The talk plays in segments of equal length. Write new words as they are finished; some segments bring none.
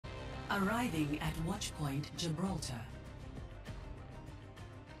Arriving at Watchpoint Gibraltar.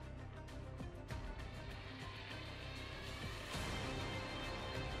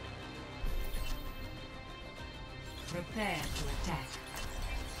 Prepare to attack.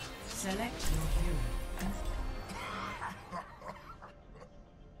 Select your hero.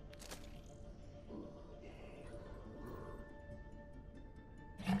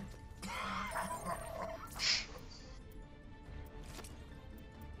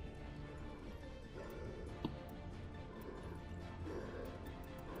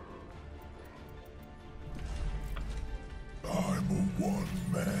 I'm a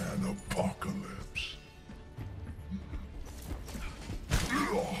one-man apocalypse.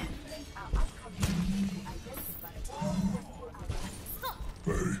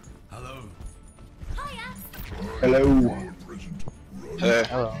 Hey. Hello. Hello. Hey.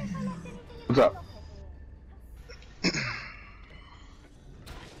 Hello. What's up?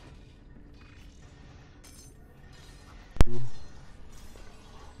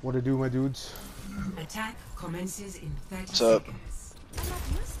 What to do, my dudes? Attack commences in 30 What's up? seconds.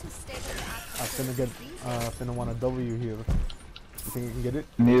 I'm finna get, finna want a W here. You think you can get it?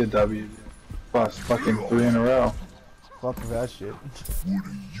 Need a W. Plus fucking 3 in a row. Fuck that shit.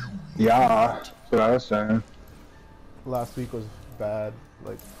 Yeah, that's what I was saying. Last week was bad.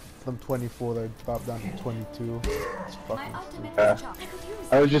 Like, from 24, they dropped down to 22. It's fucking stupid. Yeah.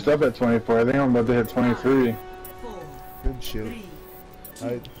 I was just up at 24. I think I'm about to hit 23. 4, Good shit. 3,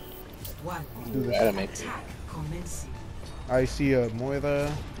 Alright, 1. do this. Attack commencing. I see a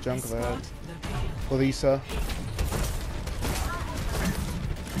Moira, Junkrat, Spot the payload. Elisa.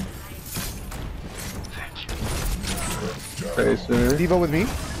 Tracer. Diva with me.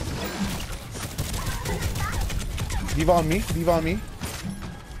 Diva on me. Diva on me.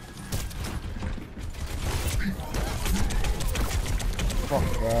 Fuck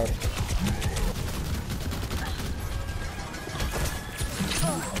that.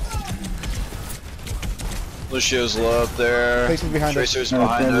 Lucio's low up there. Tracer's behind us. Tracer's No,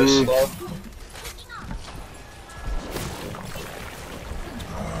 behind us. Kenzie. Low.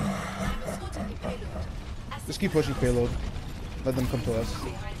 Just keep pushing payload. Let them come to us.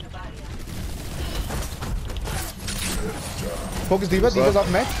 Focus Diva. Diva's off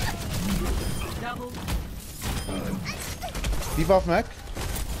mech. Diva off mech.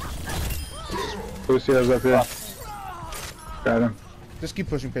 Lucio's up here. Got him. Just keep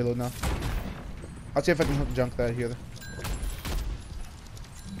pushing payload now. I'll see if I can junk that here.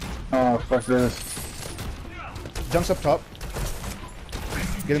 Oh, fuck this. Junks up top.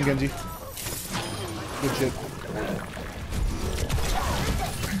 Get him, Genji. Good shit.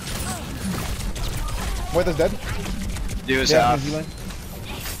 Moira's dead. Diva's Yeah, half. healing.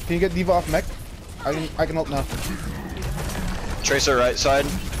 Can you get Diva off mech? I can help now. Tracer right side.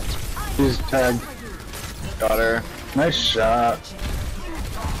 He's tagged. Got her. Nice shot.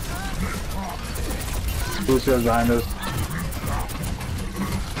 Lucio's behind us.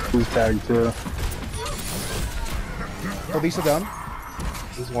 He's tagged too. Elisa down.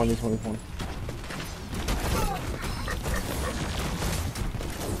 He's 1v21.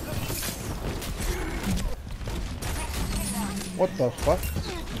 What the fuck?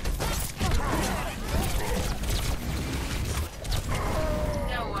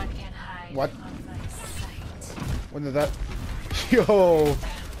 No one can hide What? from my sight. When did that? Yo!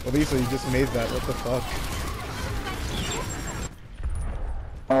 Elisa, you just made that. What the fuck?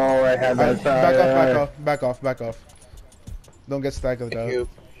 Oh, I had that Back off, back fire. off, back off, back off. Don't get staggered out. You.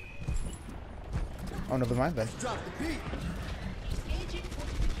 Oh, never mind then.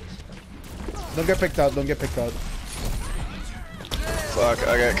 Don't get picked out, don't get picked out. Fuck,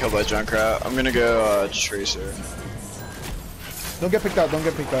 I got killed by Junkrat. I'm gonna go Tracer. Don't get picked out, don't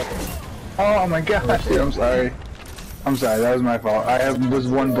get picked out. Oh my gosh, dude, I'm sorry. I'm sorry, that was my fault. I was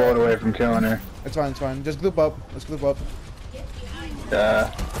one bullet away from killing her. It's fine, it's fine. Just group up. Let's group up. Yeah,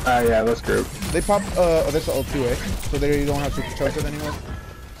 let's group. They pop, this ult too, eh? So they don't have to charge it anymore.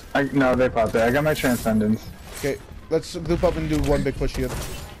 No, they popped it. I got my Transcendence. Okay, let's group up and do one big push here.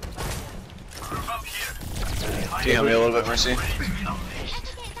 Can you help me a little bit, Mercy?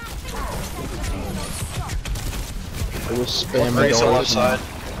 It was One race on left side.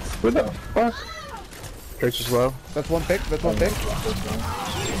 What the fuck? Tracer's low. That's one pick, that's one pick.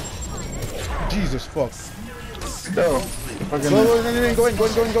 Jesus fuck. Go. Fucking Go in,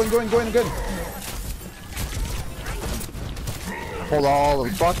 good. pull all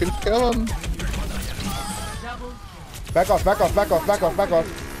and fucking kill him. Back off, back off, back off, back off, back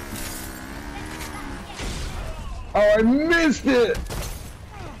off. Oh, I missed it!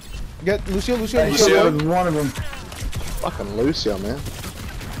 Get Lucio. That was one of them. Fucking Lucio, man.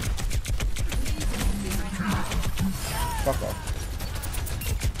 Fuck off.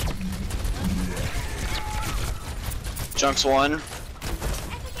 Junk's one.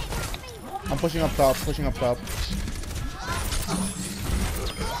 I'm pushing up top, pushing up top.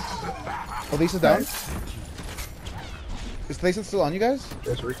 Oh, Lisa's down. Is Lisa still on you guys?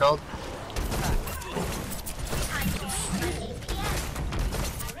 There's recalled.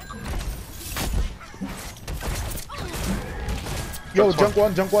 Yo, junk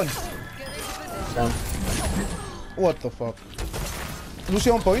one, junk one. Down. What the fuck?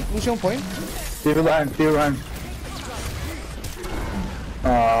 Lucio on point, Lucio on point. D.Va behind, D.Va behind.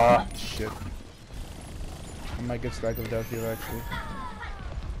 Shit. I might get stacked with death here actually.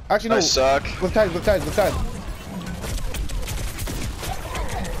 Actually no. I suck. Lift tide, lift tide, lift tide.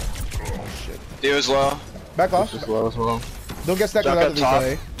 Oh shit. D.Va's low. Back off. Just low as well. Don't get stacked Junk without up the top.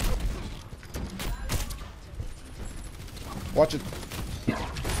 delay. Watch it.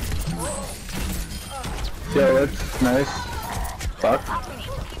 Yo, that's nice. Fuck.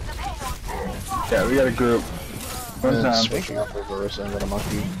 Yeah, we got a group. One And time. switching up with Larissa and then a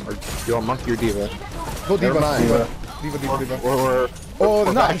monkey. Or you want monkey or D.Va? Go Never D.Va, mind. D.Va. D.Va, D.Va, D.Va. We're Oh,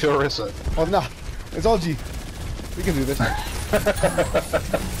 back nice. to Larissa. Oh, no. It's all G. We can do this. I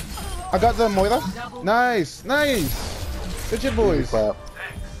got the Moira. Nice. Nice. Good shit, boys. Clap.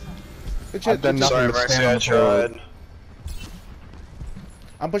 Good shit. I've done Good shit. nothing Sorry, but Mercy, stand I on the floor. tried.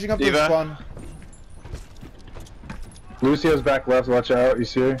 I'm pushing up to the D.Va. spawn. Lucio's back left, watch out. You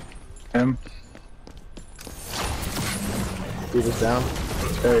see him? D.Va's down.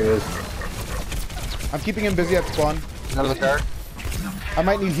 There he is. I'm keeping him busy at spawn. Out of the car. I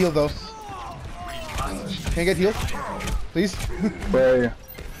might need heal though. Can I get healed? Please? Where are you?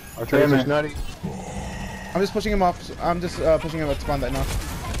 Our Damn Tracer's it. nutty. I'm just pushing him off. I'm just pushing him at spawn right now. I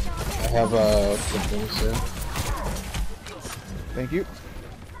have some things soon. Thank you.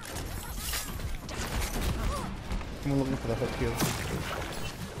 I'm looking for the hook heal.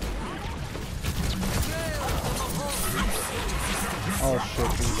 Oh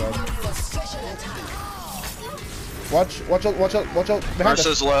shit, he's dead. Watch out, watch out, watch out. Behind us.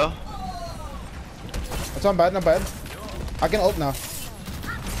 Mercy's low. It's not bad, not bad. I can ult now.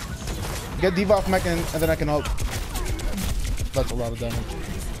 Get D.Va off mech and then I can ult. That's a lot of damage.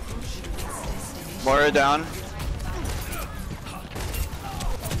 Moira down.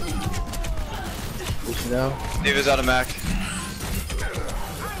 Pushing down. D.Va's out of mech.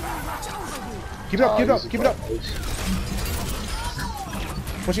 Keep it up, keep it up, Easy keep it up. clap, boys.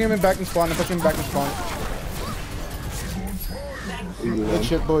 Pushing him in back and spawn, and pushing him back and spawn. Easy Good win.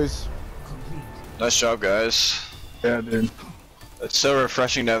 shit, boys. Nice job, guys. Yeah, dude. It's so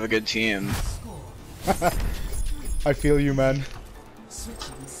refreshing to have a good team. I feel you, man.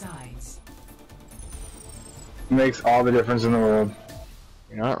 Switching sides. Makes all the difference in the world.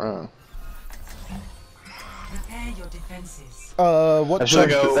 You're not wrong. Prepare your defenses. What I should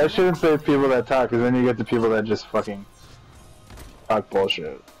go- that shouldn't say people that talk, because then you get the people that just fucking talk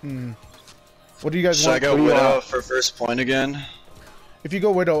bullshit. What do you guys Should I want? go What do you Widow want? for first point again? If you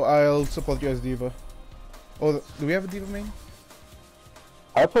go Widow, I'll support you as D.Va. Oh, do we have a D.Va main?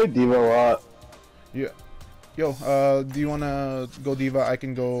 I play D.Va a lot. Yeah. Yo, do you wanna go D.Va? I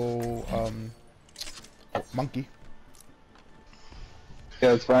can go, Monkey.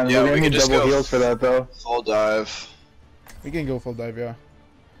 Yeah, it's fine. Yeah, We're we gonna can need just double go heals for that, though. Full dive. We can go full dive, yeah.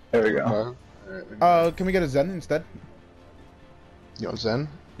 There we go. Can we get a Zen instead? Yo, Zen?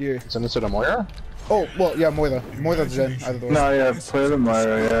 Yeah. Zen instead of Moira? Oh, well, yeah, Moira. Moira Zen, either of those. No, yeah, play the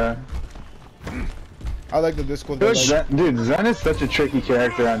Moira, yeah. I like the Discord. Dude, Like, Zen is such a tricky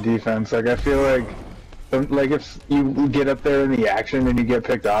character on defense. Like, I feel like if you get up there in the action and you get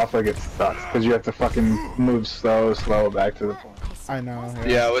picked off, like, it sucks. Because you have to fucking move slow back to the point. I know.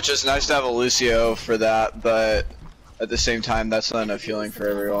 Yeah, which is nice to have a Lucio for that, but at the same time, that's not enough healing for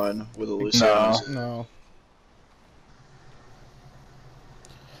everyone with a Lucio. No. No.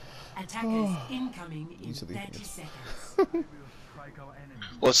 Attackers incoming in Easily. 30 seconds.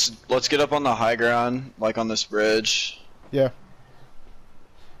 Let's get up on the high ground, like on this bridge. Yeah.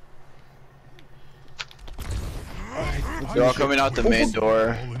 They're all coming out the main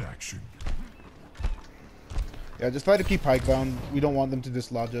door. All in action. Yeah, just try to keep high ground. We don't want them to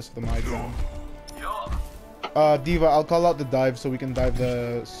dislodge us from high ground. D.Va, I'll call out the dive so we can dive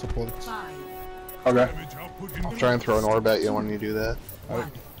the support. 5, Okay. I'll try and throw an orb at you when you do that.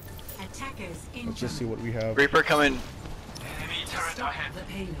 1. Attackers Let's just see incoming. what we have. Reaper coming. Stop the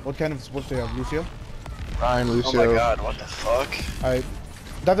payload. What kind of support do you have, Lucio? Ryan, Oh Lucio. my god, what the fuck? Alright.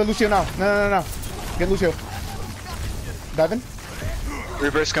 Dive the Lucio now. No. Get Lucio. Dive in.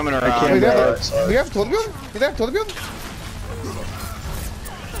 Reaper's coming Oh, around. you have do so- you have total build? You have total build?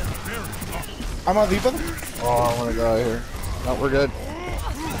 I'm on Reaper. Oh, I wanna go out here. No, we're good.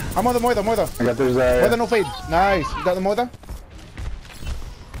 I'm on the Moira. I got this Moira, no fade. Nice. You got the Moira?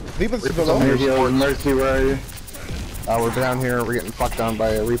 Reaper's below. on Here, heal. Mercy, where are you? We're down here. We're getting fucked down by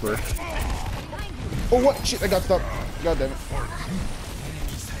a Reaper. Oh, what? Shit, I got stuck. God damn it.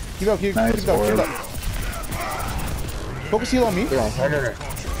 Keep up, keep Nice up, keep orb. up. Focus heal on me. Yeah, okay.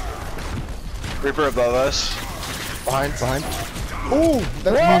 Reaper above us. Behind. Ooh,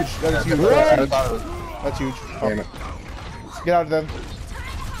 that's huge. That is huge. I thought it was. That's huge. Damn it. Get out of them.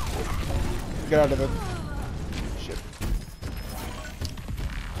 Get out of them. Shit.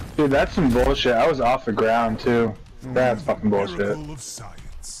 Dude, that's some bullshit. I was off the ground too. That's fucking bullshit. Miracle of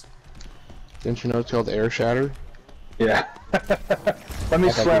science. Didn't you know it's called air shatter? Yeah. Let me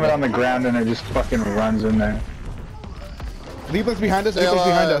slam it on the ground and it just fucking runs in there. Reaper's behind us. Reaper's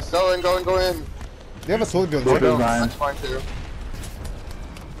behind us. Go in. They have a sword build. Reaper's behind. That's fine too.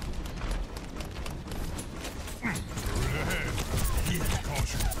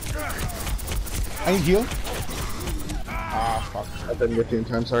 I need heal. Ah, fuck. I didn't get you in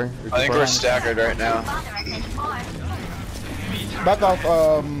time, sorry. I think we're staggered right now. Back off.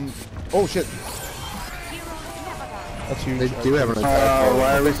 Oh shit. That's huge. They do have an attack.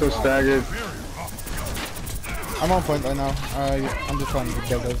 Why are we so staggered? I'm on point right now. I'm just trying to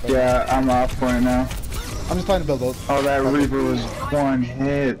build those. Yeah, I'm off point now. I'm just trying to build those. Oh, that Reaper was one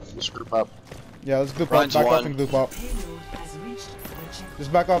hit. Just group up. Yeah, let's group up. Ryan's Back up one. and group up. Has reached the checkpoint.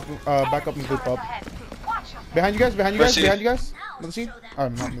 Just back up and group up. Behind you guys. Mercy. Let's see. Oh,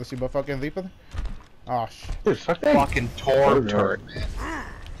 not let's see, but fucking Reaper. Ah, Dude, fuck that. Fucking Torb turret, man.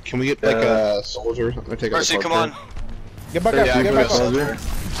 Can we get like a soldier or something to take out the Mercy, Torb come on. turret? Get back Yeah, up. I Get can back go up. Soldier.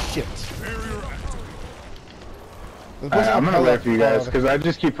 Shit. I'm gonna wait for you guys because I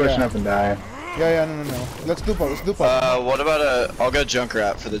just keep pushing Yeah. up and die. Yeah, no. Let's group up. Let's group up. What about I'll go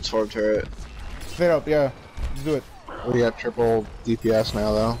Junkrat for the Torb turret. Straight up. Yeah. Let's do it. We have triple DPS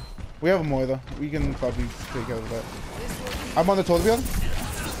now, though. We have a Moira. We can probably take care of that. I'm on the Torbjorn.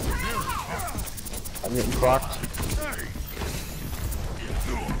 I'm getting fucked.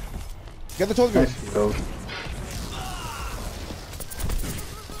 Get the Torbjorn. Nice heal.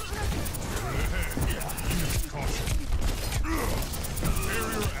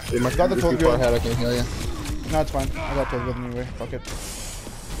 You must Got the be too Torb far gun. ahead, I can heal you. No, it's fine. I got Torbjorn anyway. Fuck it.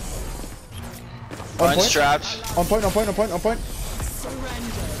 On Mine's point. trapped. On point.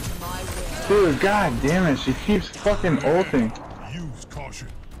 Dude, god damn it, she keeps fucking ulting. Use caution.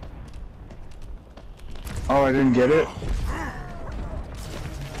 Oh, I didn't get it?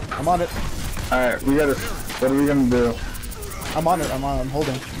 I'm on it. Alright, we gotta. What are we gonna do? I'm on it. I'm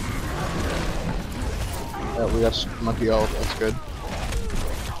holding. Yeah, we got monkey ult, that's good.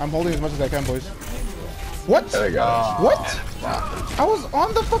 I'm holding as much as I can, boys. What? There we go. What? I was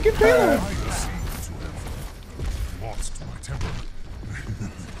on the fucking payload. Lost my temper.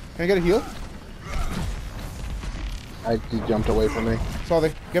 Can I get a heal? He jumped away from me.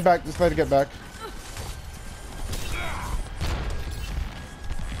 Sorry. Get back. Just try to get back.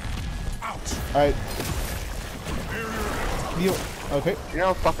 Alright. Heal. Okay. You know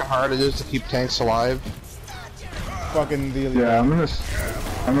how fucking hard it is to keep tanks alive? Fucking the. Yeah, I'm gonna.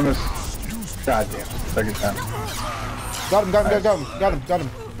 God damn it. Second time. Got him.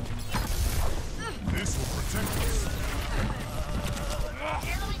 This will protect us.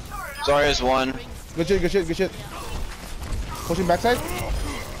 Zarya's one. Good shit. Pushing backside.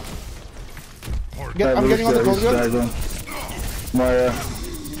 I'm getting on the Torbjorn. Moira.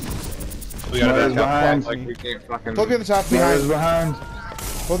 We gotta Moira's back up behind. like we can't fucking... Torbjorn on the top Moira's behind. behind.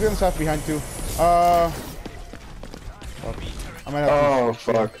 Torbjorn on the top behind too. Fuck. I might have Oh, to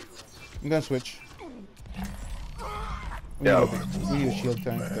switch. fuck. I'm gonna switch. We Yeah. need a shield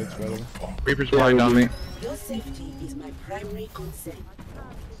tank. That's better. Reaper's blind on me. Your safety is my primary concern.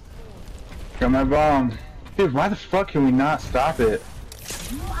 Got my bomb. Dude, why the fuck can we not stop it?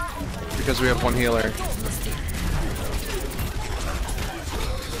 Because we have one healer.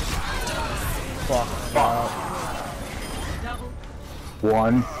 Fuck.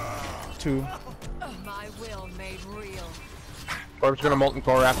 One. 2. My will made real. Orb's gonna molten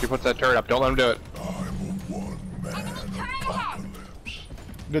core after he puts that turret up. Don't let him do it. I'm a one-man apocalypse.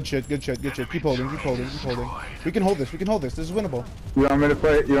 Good shit. Keep holding. We can hold this. This is winnable. You want me to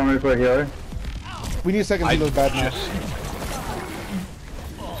play healer? We need a second healer bad now.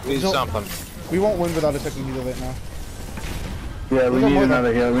 Need No. something. We won't win without a second healer right now. Yeah, we There's no need Moira.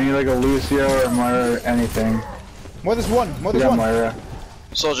 another healer. We need like a Lucio or a Moira or anything. More this one. We got Moira.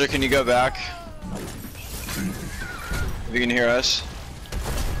 Soldier, can you go back? If you can hear us.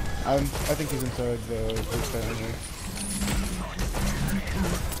 I think he's inside the base anyway.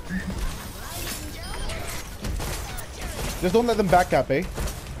 Just don't let them back cap, eh?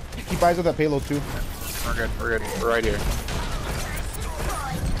 Keep eyes on that payload too. We're good. We're good. We're right here.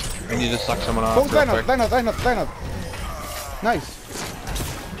 I need to suck someone off. Focus real line up, quick. line up. Nice.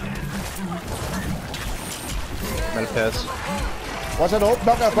 I'm gonna piss. Watch that ult.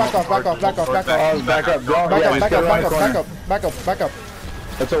 Back off. Oh, back up. Don't. Yeah, Back up.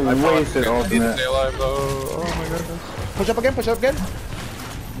 That's a wasted I need to ultimate. stay alive though. Oh my goodness. Push up again.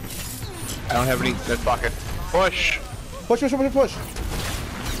 I don't have any good bucket. Push! Push.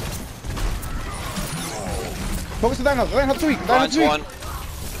 Focus the Dino. Dino's weak. Ryan's one.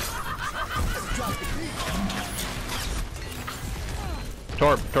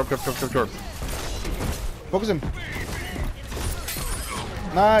 Torp. Focus him.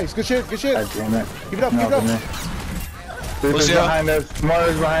 Nice. Good shit. God damn it. Keep it up. Reaper's Lucio. behind us.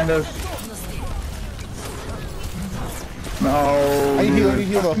 Mars behind us. No. I need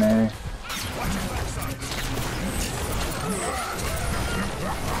heal though. Nah.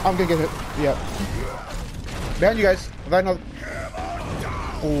 I'm gonna get hit. Yeah. Behind you guys. Dino.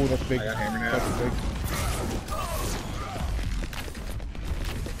 Oh, that's big. I got hammer now. That's big.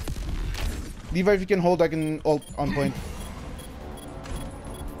 Levi, if you can hold, I can ult on point.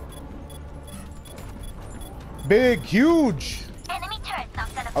 Big, huge. Enemy turret's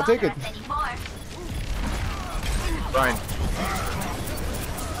not gonna I'll take bother it. us anymore. Ryan.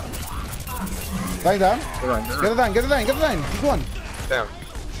 Lying down. Ryan. Get the line. Keep going. Down.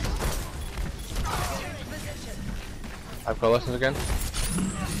 I've coalescence again.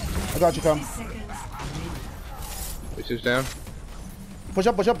 I got you, fam. This is down. Push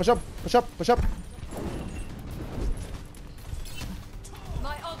up. My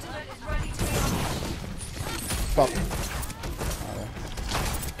ultimate is ready to be unleashed. Fuck.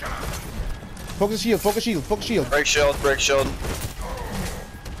 Focus shield. Break shield.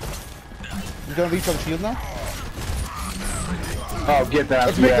 He's gonna reach on the shield now. Oh, get that.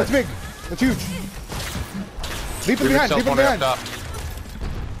 That's big, yes. that's big. That's huge. Leap him behind, leap him behind.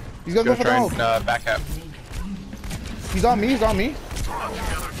 He's gonna go for the ult. Back up. He's on me.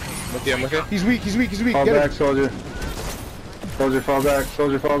 With you, I'm with you. He's weak. Fall Get back, him. soldier. Soldier, fall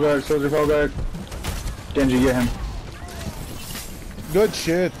back. Genji, get him. Good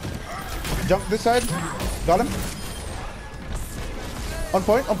shit. Jump this side. Got him. On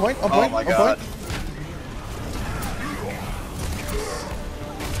point. Oh my god.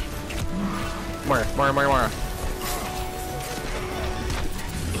 Moira.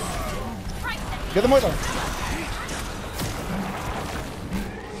 Get the Moira.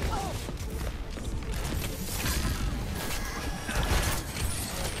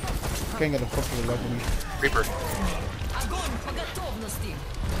 Can't get the fuck to the left of me. Reaper.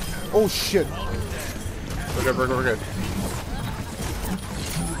 Oh shit. We're good.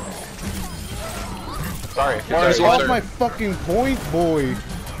 Sorry. Moira's Get off one. my fucking point, boy.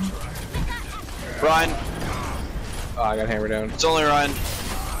 Ryan. Oh, I got hammer down. It's only Ryan.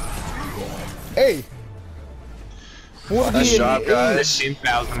 Hey. Nice job, guys.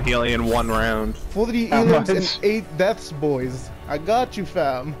 15,000 healing in one round. 40 How elims and much? 8 deaths, boys. I got you,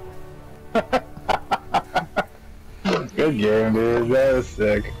 fam. Good game, dude. That was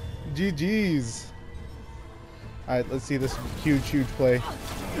sick. GG's. Alright, let's see this huge play.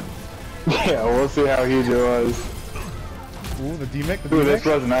 Yeah, we'll see how huge it was. Ooh, the D-Mech, Ooh, this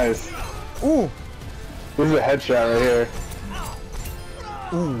was nice. Ooh! This is a headshot right here.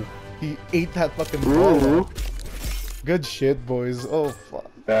 Ooh. He ate that fucking ball. Ooh. Good shit, boys. Oh,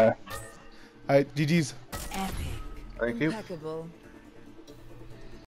 fuck. Yeah. Alright, GG's. Thank you. Impeccable.